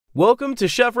Welcome to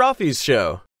Chef Rafi's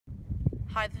show.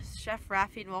 Hi, this is Chef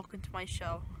Rafi and welcome to my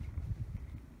show.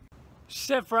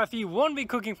 Chef Rafi won't be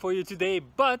cooking for you today,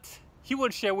 but he will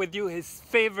share with you his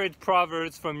favorite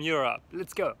proverbs from Europe.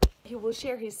 Let's go. He will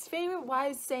share his favorite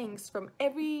wise sayings from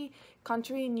every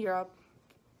country in Europe.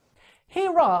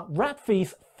 Here are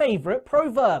Rafi's favorite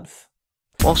proverbs.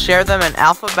 We'll share them in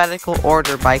alphabetical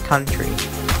order by country.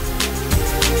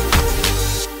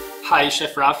 Hi,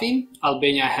 Chef Rafi.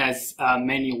 Albania has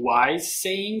many wise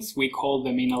sayings. We call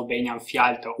them in Albanian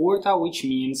fjalë të urta, which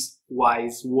means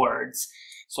wise words.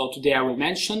 So today I will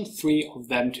mention 3 of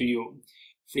them to you.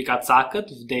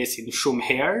 Frikacakët vdesin shumë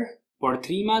herë, por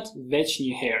trimat veç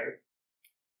një herë.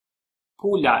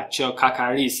 Pula që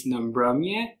kakaris në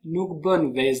mbrëmje nuk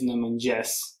bën vezë në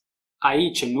mëngjes.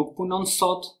 Ai që nuk punon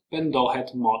sot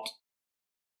pendohet mot.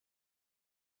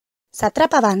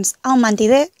 S'atrapa abans a un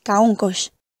mentider que a un coix.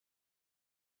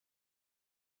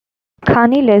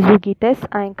 Քանի լեզու գիտես,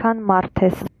 այնքան մարդ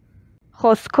ես։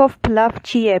 Խոսքով փլավ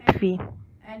չի եփվի։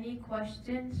 Any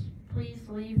questions, please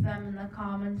leave them in the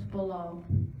comments below.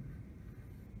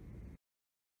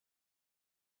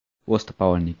 Was der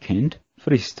Bauer nicht kennt,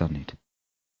 frisst er nicht.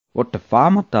 What the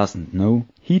farmer doesn't know,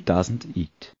 he doesn't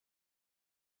eat.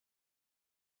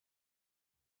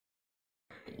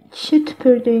 Süt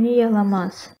pürdüğünü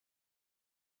yalamaz.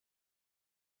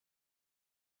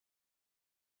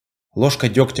 Ложка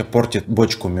дегтя портит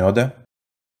бочку меда.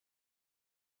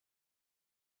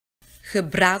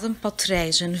 Gebraden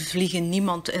patrijzen vliegen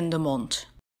niemand in de mond.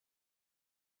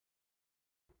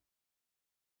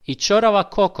 I čorava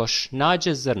kokoš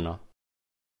nađe zrno.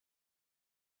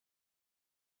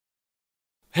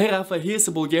 Hey Rafa, here's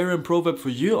a Bulgarian proverb for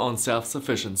you on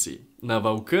self-sufficiency. На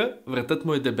вълка вратът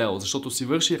му е дебел, защото си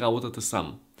върши работата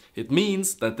сам. It means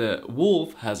that the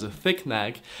wolf has a thick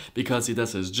neck because he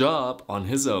does his job on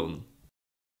his own.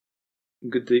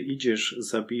 Gdy idziesz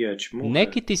zabijać muchę,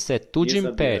 Не кити се nie tuđim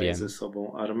zabieraj perjem. ze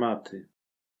sobą armaty.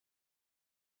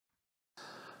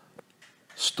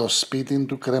 Στο σπίτι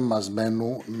του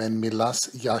κρεμασμένου μεν μιλάς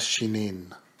για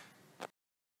σινήν.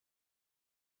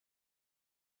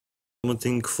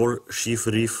 Something for chief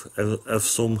reef of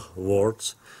some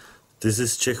words. This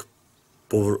is Czech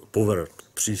proverb.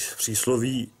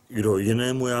 Přísloví, kdo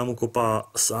jinému jámu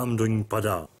kopá, sám do ní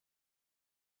padá.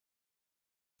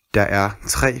 Der er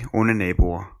 3 onde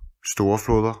naboer, store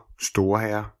floder, store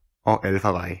herrer og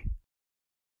alfarvej.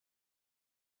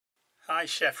 Hi,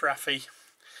 Chef Rafi.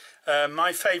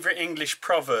 My favourite English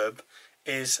proverb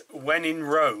is, when in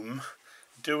Rome,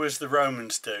 do as the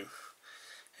Romans do.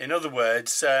 In other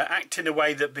words, act in a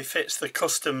way that befits the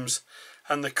customs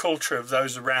and the culture of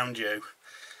those around you.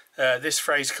 This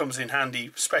phrase comes in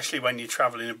handy, especially when you're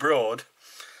travelling abroad.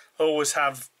 Always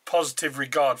have positive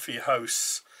regard for your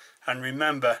hosts, and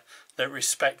remember that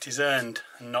respect is earned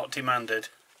and not demanded.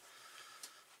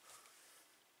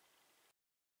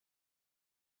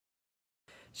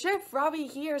 Chef Ravi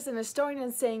here is an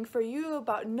Estonian saying for you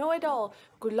about know-it-all.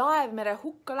 Kui laev mere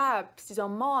hukka läheb, siis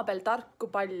on maa peal tarku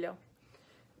palju.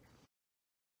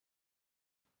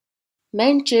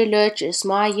 Men gjør løgjer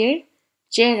smager,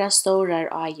 gjera stórar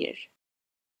ægir.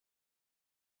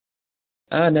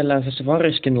 Äänellänsä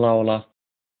variskin laulaa.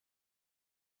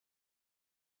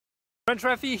 French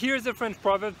Rafi, here's a French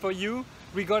proverb for you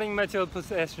regarding material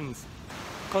possessions.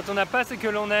 Quand on n'a pas ce que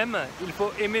l'on aime, il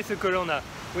faut aimer ce que l'on a.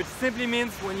 Which simply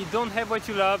means when you don't have what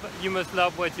you love, you must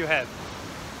love what you have.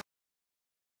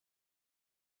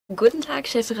 Guten Tag,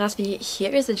 Chef Rafi.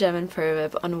 Here is a German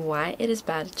proverb on why it is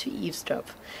bad to eavesdrop.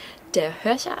 Der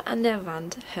Hörscher an der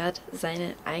Wand hört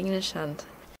seine eigene Schand.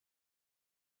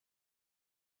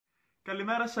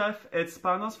 Kalimera Chef, it's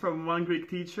Panos from One Greek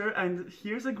Teacher, and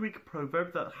here's a Greek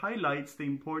proverb that highlights the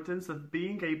importance of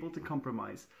being able to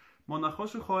compromise. Μοναχός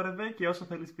σου χόρευε και όσο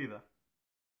θέλεις πήδα.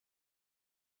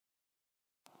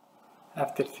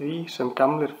 Eftir því sem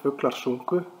gamlir fuglar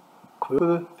sungu,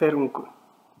 kvuðu þeir ungu.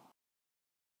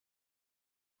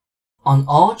 An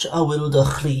áit a bhfuil de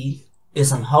chrí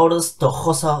is an háras do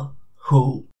chosa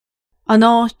hú. An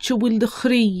áit a bhfuil de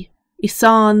chrí is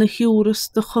an na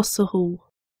hiúras do chosa hú.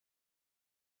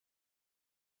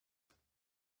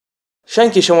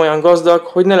 Senki sem olyan gazdag,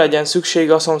 hogy ne legyen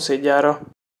szüksége a szomszédjára.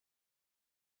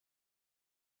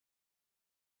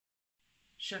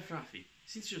 Chef Rafi,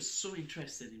 since you're so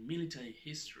interested in military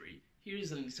history, here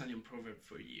is an Italian proverb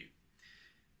for you.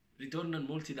 Ritornano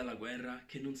molti dalla guerra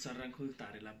che non sa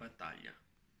raccontare la battaglia.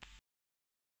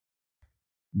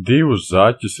 Divus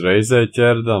zaķus reizē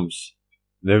ķerdams,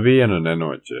 nevienu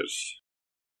nenoķers.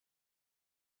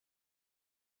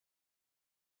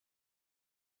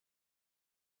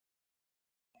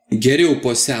 Geriau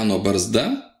po seno barzda,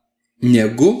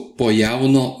 negu po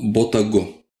jauno botagu.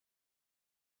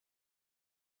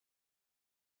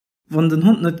 Wenn den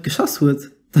Hund nicht geschossen hat,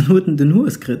 dann hat ihn den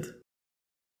Hus gekriegt.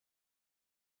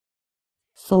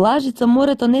 Со лажица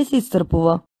морето не се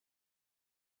изцрпува.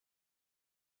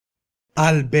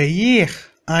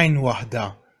 البيخ عين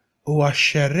واحدة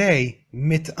والشراي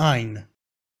 100 عين.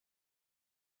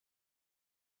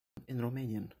 In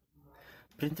Romanian.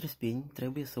 Printre spini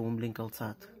trebuie să umbli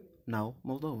încălțat. Now,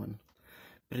 Moldovan.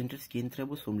 Printre schini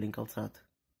trebuie să umbli încălțat.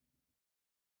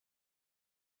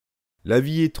 La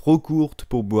vie est trop courte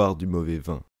pour boire du mauvais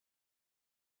vin.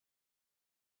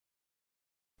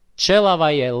 Čelava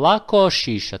je lako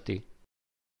šišati.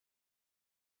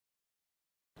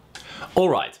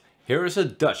 Alright, here is a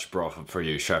Dutch proverb for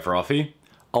you, Chef Rafi.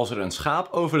 Als er een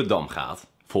schaap over de dam gaat,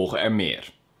 volgen er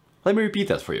meer. Let me repeat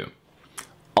that for you.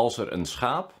 Als er een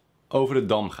schaap over de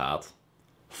dam gaat,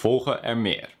 volgen er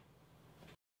meer.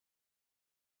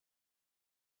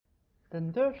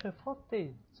 Den dödlige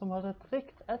fattig som hade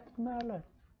tryckt ett möle.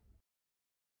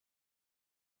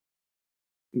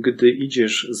 Gdy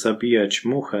idziesz zabijać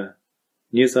muchę,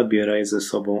 nie zabieraj ze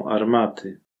sobą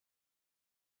armaty.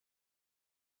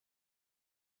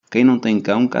 Quem não tem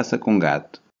cão, caça com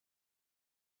gato.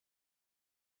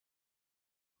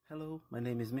 Hello, my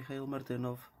name is Michael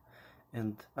Martinov,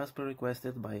 and as per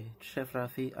requested by Chef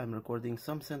Rafi, I'm recording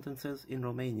some sentences in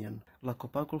Romanian. La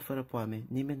copacul fără poame,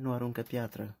 nimeni nu aruncă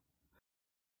piatră.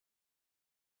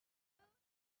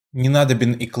 Не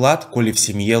надобен и клад, коли в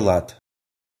семье лад.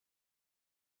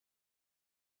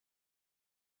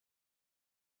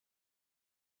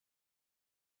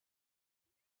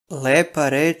 Lepa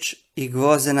reč i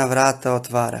gvozena vrata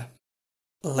otvara.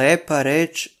 Lepa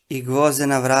reč i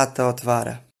gvozena vrata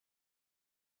otvara.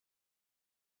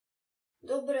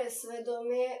 Dobre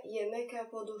svedomie je meka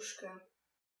poduška.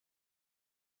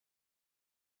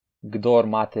 Kdor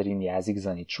materin jezik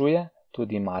zaničuje,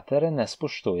 tudi matere ne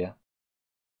spoštuje.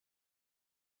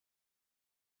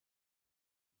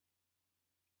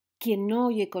 Quien no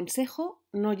oye consejo,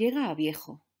 no llega a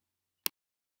viejo.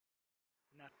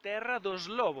 Na terra dos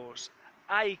lobos,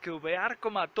 hay que ubear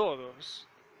como a todos.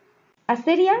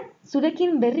 Azeria,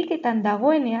 zurekin berriketan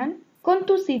dagoenean,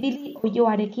 kontuz ibili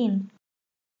oiloarekin.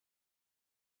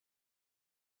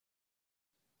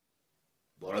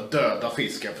 Bara döda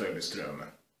fiskar för över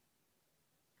strömmen.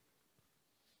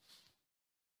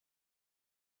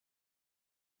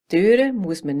 Türen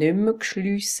muss man nicht mehr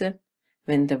schliessen,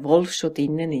 wenn der Wolf schon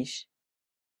drinnen ist.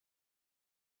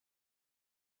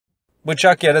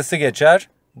 Bıçak yarası geçer,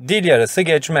 dil yarası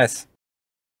geçmez.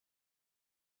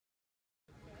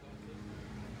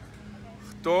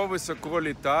 Хто високо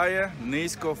літає,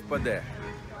 низько впаде.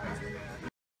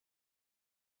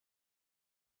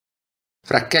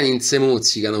 Fra cani non si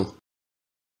mozzicano.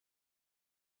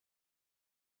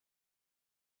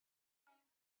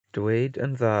 Dweud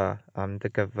yn dda am dy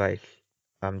gyfaill,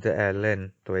 am dy elyn,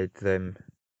 dweud ddim.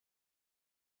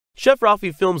 Chef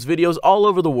Rafi films videos all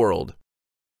over the world.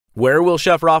 Where will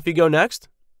Chef Rafi go next?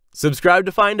 Subscribe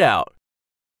to find out.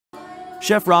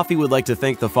 Chef Rafi would like to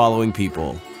thank the following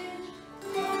people.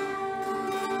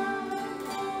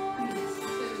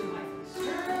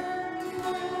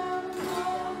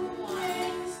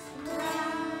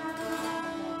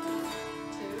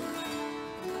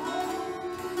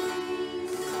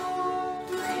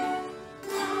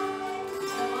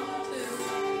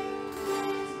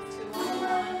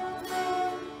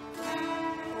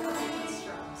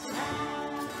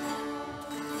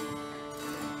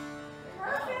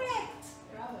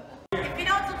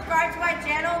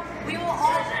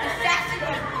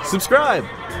 Subscribe!